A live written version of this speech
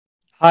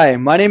Hi,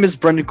 my name is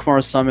Brenden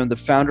Kumarasamy. I'm the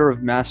founder of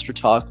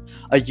MasterTalk,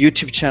 a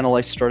YouTube channel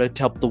I started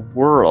to help the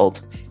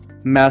world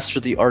master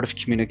the art of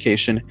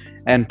communication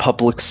and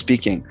public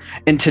speaking.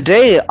 And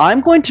today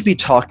I'm going to be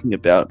talking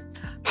about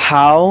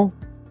how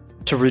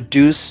to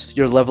reduce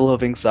your level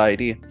of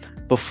anxiety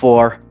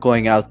before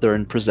going out there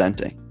and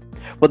presenting.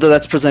 Whether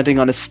that's presenting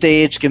on a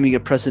stage, giving a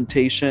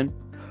presentation,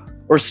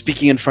 or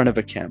speaking in front of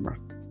a camera.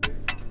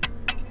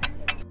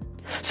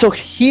 So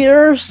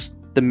here's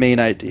the main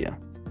idea.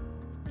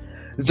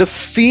 The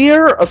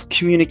fear of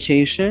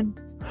communication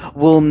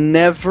will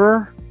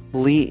never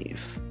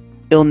leave.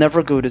 It'll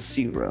never go to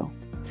zero.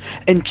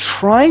 And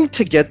trying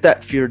to get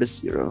that fear to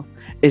zero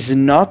is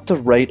not the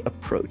right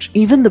approach.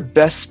 Even the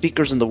best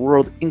speakers in the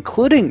world,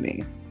 including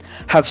me,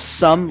 have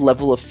some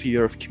level of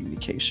fear of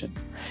communication.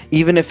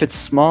 Even if it's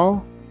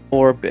small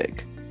or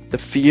big, the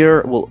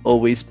fear will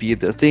always be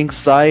there. The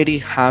anxiety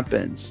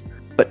happens.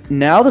 But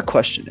now the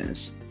question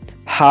is,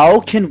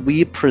 how can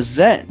we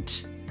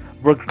present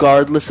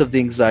regardless of the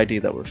anxiety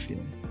that we're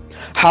feeling?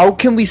 How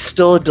can we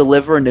still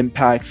deliver an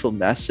impactful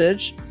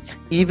message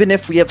even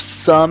if we have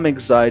some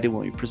anxiety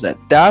when we present?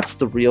 That's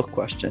the real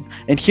question.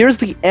 And here's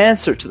the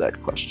answer to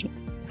that question.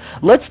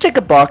 Let's take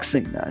a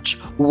boxing match.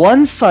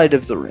 One side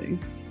of the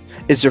ring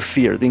is your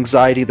fear, the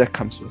anxiety that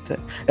comes with it.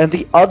 And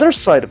the other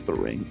side of the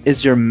ring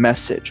is your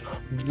message.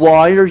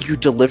 Why are you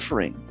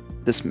delivering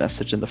this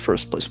message in the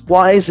first place?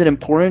 Why is it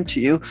important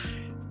to you?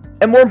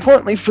 And more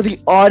importantly, for the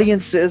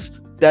audiences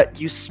that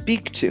you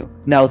speak to.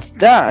 Now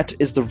that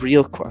is the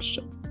real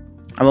question.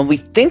 And when we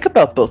think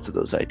about both of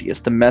those ideas,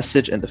 the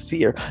message and the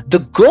fear, the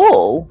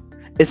goal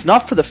is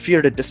not for the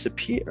fear to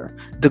disappear.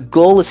 The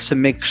goal is to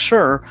make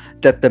sure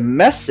that the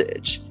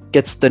message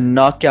gets the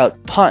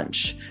knockout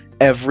punch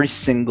every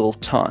single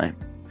time.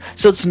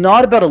 So it's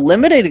not about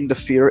eliminating the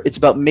fear, it's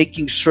about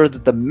making sure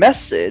that the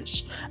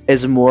message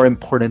is more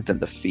important than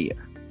the fear.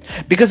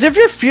 Because if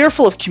you're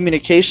fearful of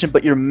communication,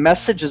 but your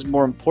message is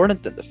more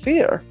important than the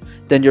fear,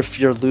 then your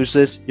fear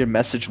loses, your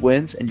message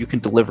wins, and you can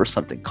deliver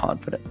something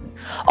confidently.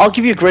 I'll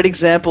give you a great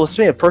example with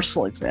me, a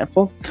personal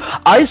example.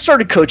 I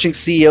started coaching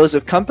CEOs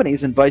of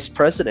companies and vice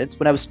presidents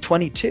when I was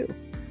 22.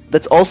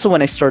 That's also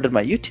when I started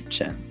my YouTube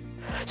channel.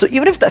 So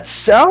even if that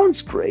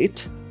sounds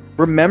great,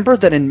 remember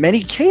that in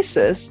many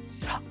cases,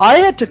 I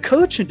had to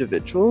coach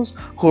individuals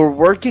who are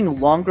working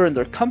longer in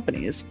their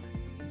companies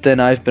than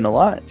I've been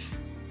alive.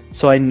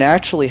 So I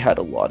naturally had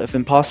a lot of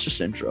imposter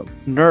syndrome,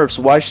 nerves.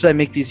 Why should I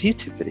make these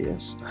YouTube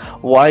videos?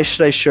 Why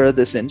should I share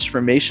this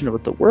information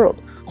with the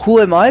world? Who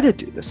am I to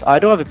do this? I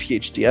don't have a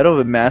PhD. I don't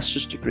have a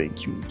master's degree in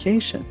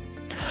communication.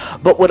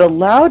 But what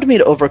allowed me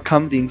to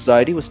overcome the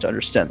anxiety was to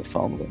understand the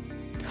following.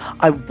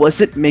 I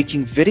wasn't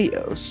making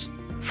videos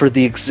for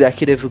the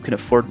executive who can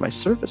afford my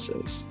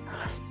services.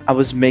 I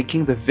was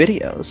making the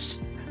videos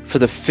for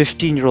the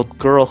 15-year-old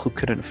girl who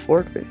couldn't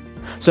afford me.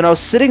 So when I was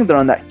sitting there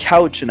on that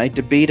couch and I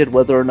debated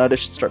whether or not I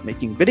should start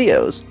making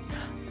videos,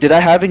 did I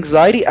have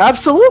anxiety?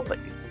 Absolutely.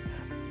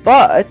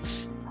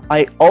 But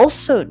I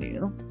also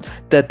knew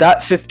that that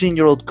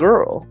 15-year-old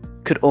girl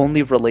could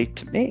only relate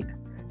to me.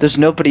 There's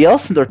nobody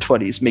else in their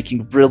 20s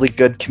making really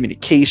good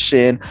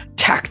communication,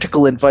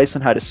 tactical advice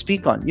on how to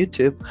speak on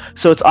YouTube.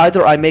 So it's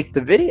either I make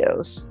the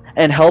videos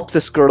and help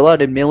this girl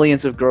out and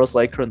millions of girls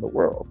like her in the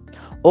world,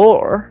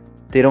 or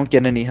they don't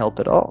get any help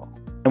at all.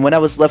 And when I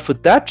was left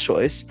with that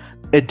choice,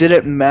 it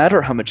didn't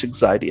matter how much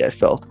anxiety I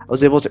felt. I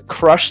was able to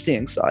crush the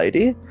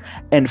anxiety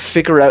and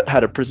figure out how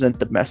to present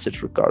the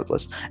message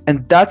regardless.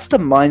 And that's the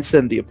mindset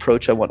and the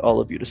approach I want all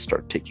of you to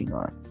start taking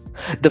on.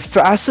 The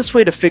fastest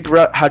way to figure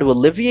out how to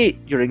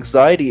alleviate your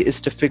anxiety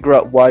is to figure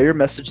out why your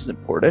message is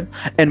important.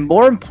 And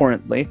more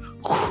importantly,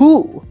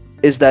 who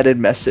is that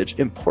message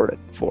important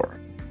for?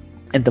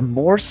 And the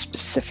more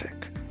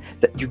specific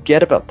that you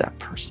get about that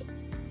person,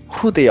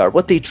 who they are,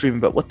 what they dream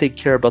about, what they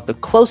care about, the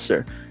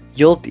closer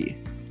you'll be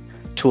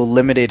to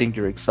eliminating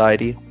your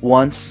anxiety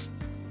once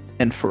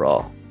and for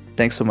all.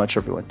 Thanks so much,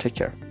 everyone. Take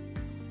care.